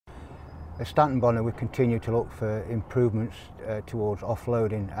At Stanton Bonna, we continue to look for improvements towards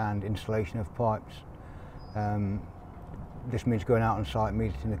offloading and installation of pipes. This means going out on site,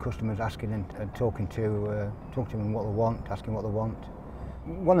 meeting the customers, asking and talking to them what they want, asking what they want.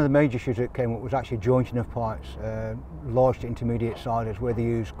 One of the major issues that came up was actually jointing of pipes, large to intermediate sizes, where they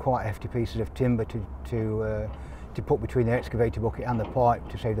use quite hefty pieces of timber to put between the excavator bucket and the pipe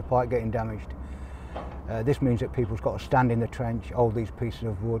to save the pipe getting damaged. This means that people's got to stand in the trench, hold these pieces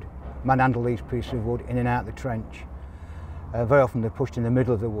of wood, manhandle these pieces of wood in and out the trench. Very often they're pushed in the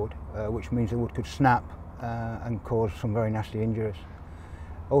middle of the wood, which means the wood could snap and cause some very nasty injuries.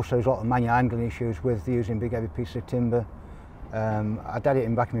 Also, there's a lot of manual handling issues with using big heavy pieces of timber. I'd had it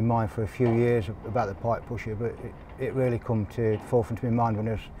in the back of my mind for a few years about the pipe pusher, but it really come to the forefront of my mind when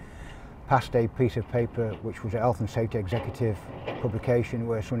I was passed a piece of paper which was a health and safety executive publication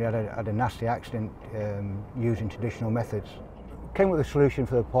where somebody had a nasty accident using traditional methods. Came up with a solution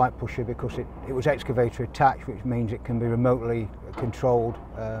for the pipe pusher because it was excavator attached, which means it can be remotely controlled.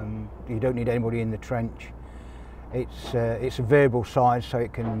 You don't need anybody in the trench. It's a variable size, so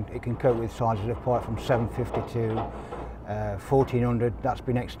it can cope with sizes of pipe from 750 to 1400. That's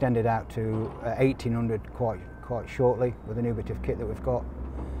been extended out to 1800 quite shortly with a new bit of kit that we've got.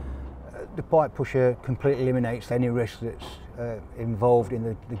 The pipe pusher completely eliminates any risk that's involved in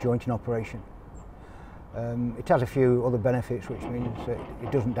the jointing operation. It has a few other benefits, which means that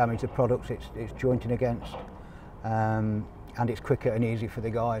it doesn't damage the products it's jointing against, and it's quicker and easy for the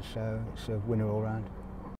guys, so it's a winner all round.